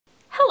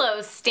Hello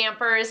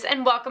Stampers,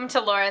 and welcome to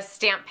Laura's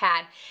Stamp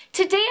Pad.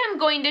 Today I'm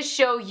going to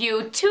show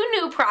you two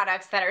new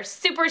products that are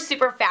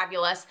super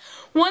fabulous.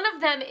 One of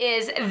them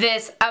is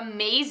this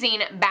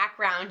amazing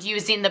background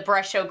using the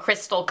Brusho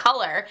Crystal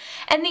Colour,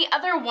 and the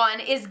other one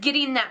is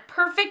getting that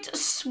perfect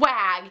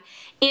swag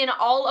in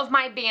all of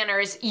my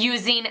banners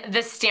using the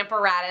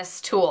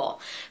Stamparatus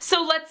tool.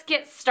 So let's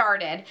get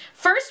started.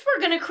 First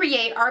we're going to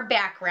create our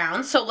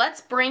background, so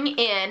let's bring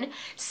in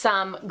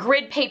some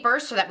grid paper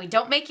so that we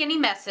don't make any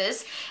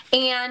messes,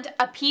 and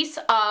a piece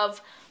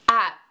of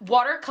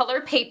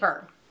watercolor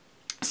paper.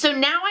 So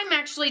now I'm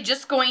actually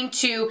just going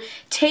to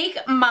take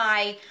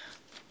my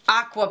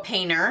aqua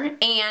painter,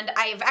 and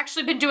I've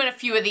actually been doing a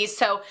few of these,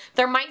 so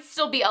there might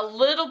still be a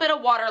little bit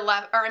of water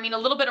left, or a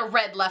little bit of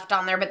red left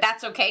on there, but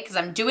that's okay because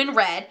I'm doing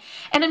red.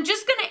 And I'm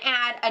just going to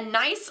add a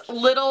nice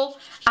little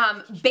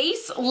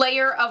base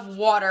layer of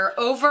water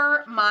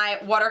over my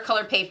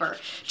watercolor paper,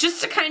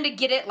 just to kind of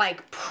get it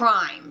like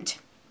primed.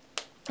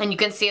 And you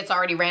can see it's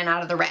already ran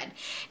out of the red.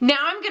 Now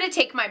I'm going to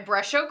take my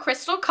Brusho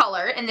Crystal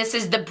Colour, and this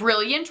is the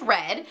Brilliant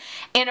Red.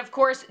 And of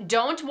course, you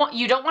don't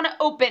want to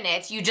open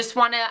it. You just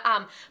want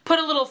to put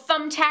a little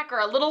thumbtack or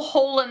a little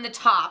hole in the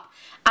top.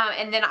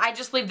 And then I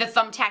just leave the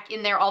thumbtack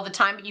in there all the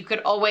time, but you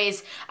could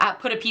always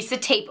put a piece of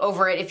tape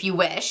over it if you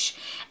wish.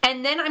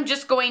 And then I'm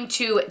just going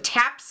to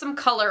tap some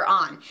color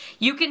on.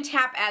 You can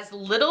tap as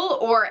little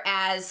or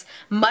as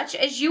much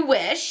as you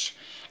wish.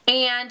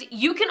 And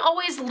you can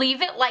always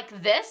leave it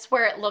like this,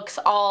 where it looks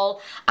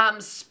all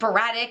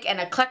sporadic and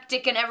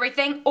eclectic and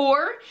everything,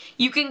 or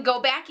you can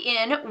go back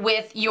in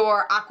with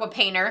your aqua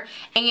painter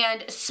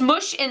and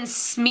smush and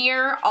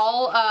smear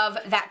all of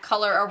that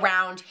color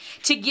around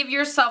to give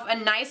yourself a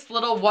nice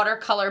little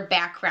watercolor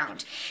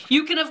background.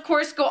 You can of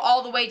course go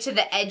all the way to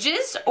the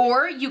edges,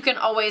 or you can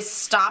always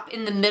stop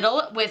in the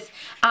middle with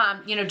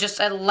you know, just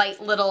a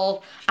light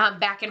little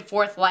back and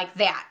forth like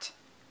that.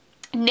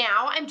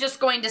 Now I'm just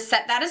going to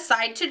set that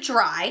aside to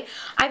dry.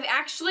 I've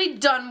actually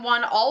done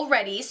one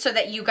already so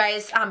that you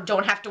guys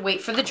don't have to wait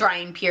for the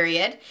drying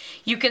period.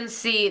 You can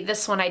see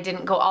this one I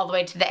didn't go all the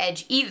way to the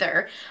edge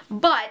either,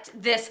 but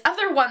this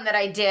other one that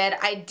I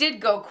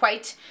did go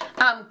quite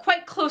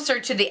closer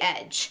to the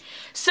edge.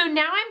 So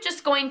now I'm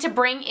just going to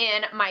bring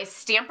in my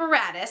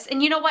Stamparatus,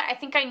 and you know what, I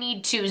think I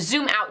need to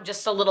zoom out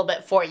just a little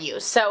bit for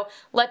you, so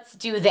let's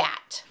do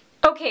that.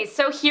 Okay,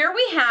 so here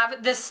we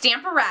have the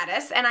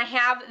Stamparatus, and I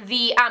have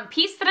the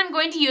piece that I'm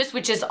going to use,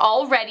 which is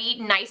already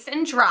nice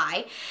and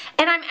dry,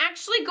 and I'm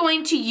actually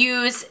going to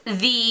use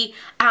the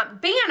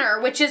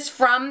banner, which is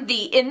from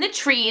the In the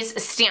Trees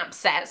stamp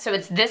set. So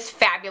it's this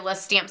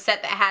fabulous stamp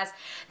set that has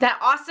that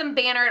awesome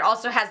banner. It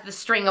also has the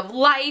string of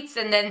lights,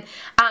 and then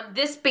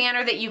this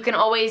banner that you can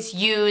always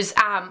use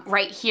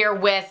right here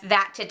with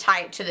that to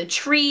tie it to the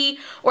tree,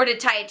 or to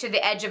tie it to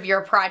the edge of your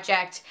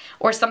project,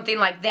 or something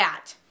like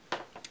that.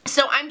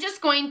 So I'm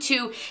just going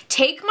to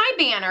take my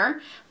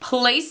banner,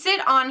 place it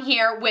on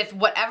here with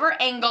whatever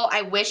angle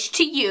I wish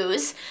to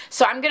use.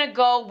 So I'm going to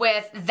go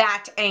with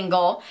that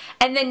angle.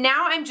 And then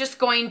now I'm just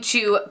going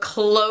to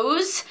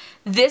close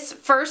this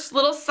first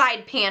little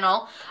side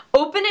panel,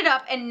 open it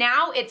up, and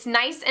now it's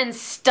nice and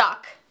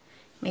stuck.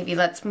 Maybe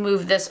let's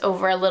move this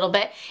over a little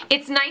bit.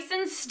 It's nice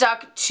and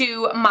stuck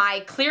to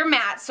my clear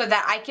mat so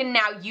that I can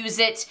now use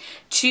it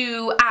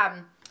to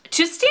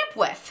stamp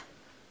with.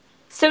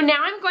 So now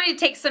I'm going to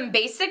take some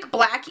basic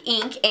black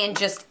ink and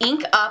just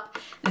ink up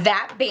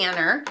that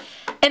banner.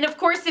 And of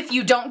course, if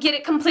you don't get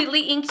it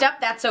completely inked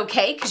up, that's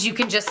okay, because you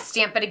can just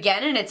stamp it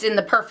again and it's in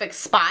the perfect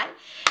spot.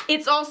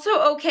 It's also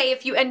okay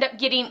if you end up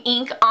getting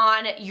ink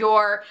on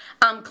your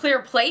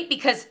clear plate,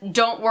 because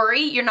don't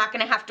worry, you're not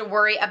going to have to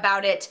worry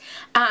about it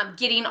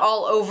getting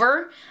all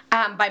over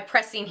by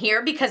pressing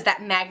here, because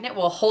that magnet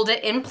will hold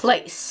it in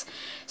place.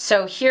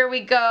 So here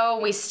we go,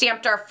 we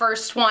stamped our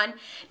first one.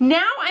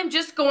 Now I'm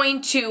just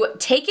going to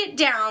take it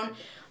down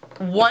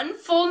one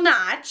full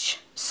notch.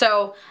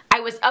 So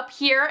I was up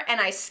here and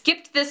I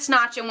skipped this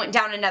notch and went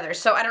down another.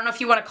 So I don't know if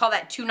you want to call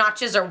that 2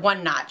 notches or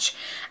 1 notch.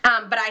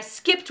 But I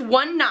skipped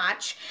 1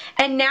 notch,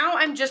 and now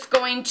I'm just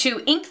going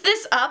to ink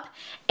this up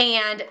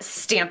and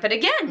stamp it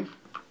again.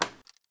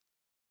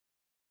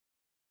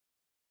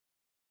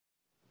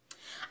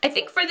 I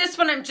think for this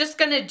one I'm just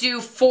going to do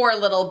 4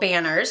 little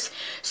banners.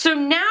 So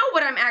now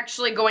what I'm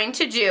actually going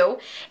to do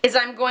is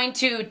I'm going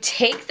to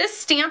take the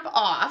stamp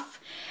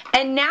off,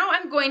 and now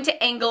I'm going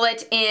to angle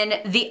it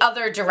in the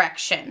other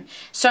direction.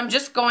 So I'm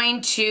just going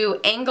to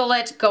angle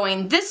it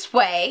going this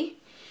way,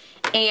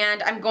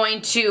 and I'm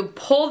going to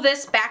pull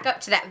this back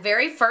up to that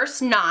very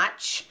first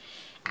notch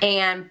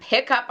and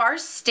pick up our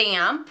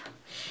stamp.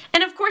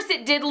 And of course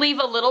it did leave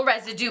a little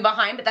residue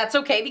behind, but that's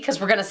okay because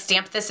we're going to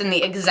stamp this in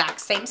the exact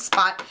same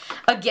spot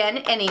again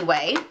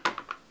anyway.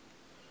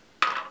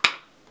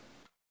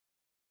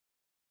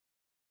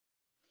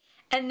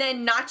 And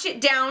then notch it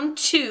down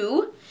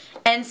 2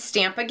 and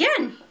stamp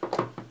again.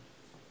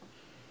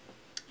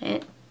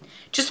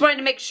 Just wanted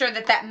to make sure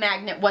that that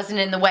magnet wasn't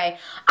in the way.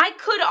 I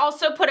could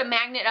also put a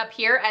magnet up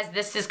here as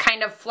this is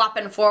kind of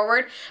flopping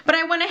forward, but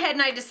I went ahead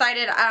and I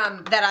decided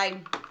that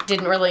I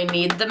didn't really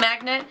need the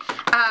magnet.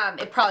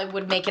 It probably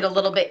would make it a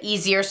little bit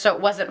easier so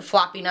it wasn't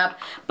flopping up,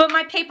 but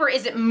my paper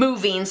isn't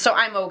moving, so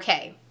I'm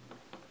okay.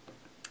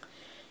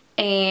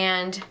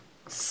 And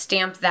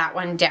stamp that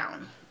one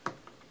down.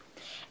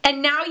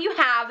 And now you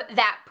have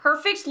that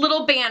perfect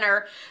little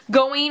banner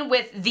going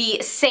with the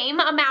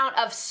same amount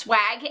of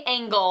swag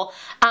angle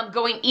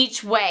going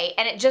each way,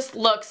 and it just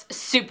looks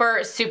super,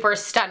 super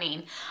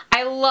stunning.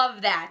 I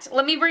love that.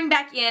 Let me bring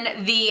back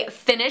in the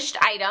finished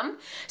item.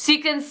 So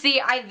you can see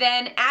I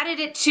then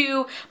added it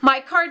to my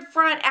card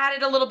front,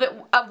 added a little bit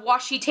of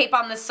washi tape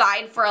on the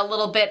side for a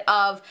little bit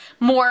of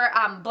more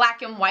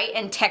black and white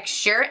and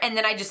texture, and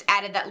then I just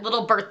added that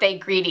little birthday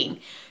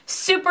greeting.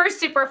 Super,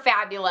 super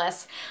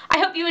fabulous. I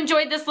hope you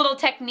enjoyed this little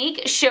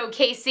technique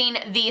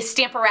showcasing the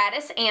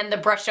Stamparatus and the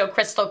Brusho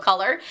Crystal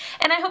Colour,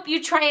 and I hope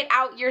you try it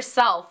out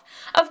yourself.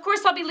 Of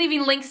course, I'll be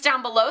leaving links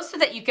down below so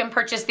that you can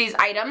purchase these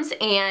items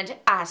and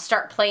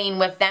start playing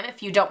with them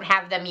if you don't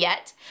have them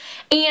yet.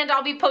 And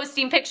I'll be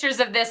posting pictures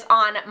of this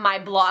on my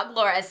blog,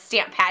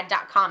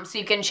 laurastamppad.com, so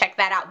you can check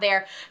that out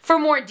there for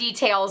more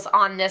details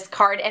on this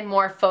card and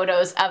more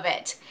photos of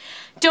it.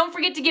 Don't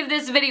forget to give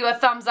this video a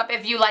thumbs up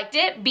if you liked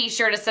it. Be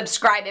sure to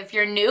subscribe if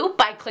you're new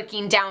by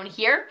clicking down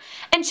here.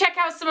 And check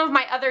out some of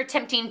my other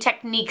tempting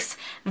techniques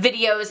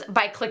videos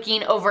by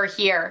clicking over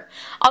here.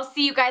 I'll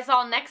see you guys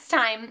all next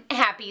time.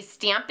 Happy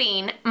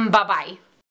stamping. Bye-bye.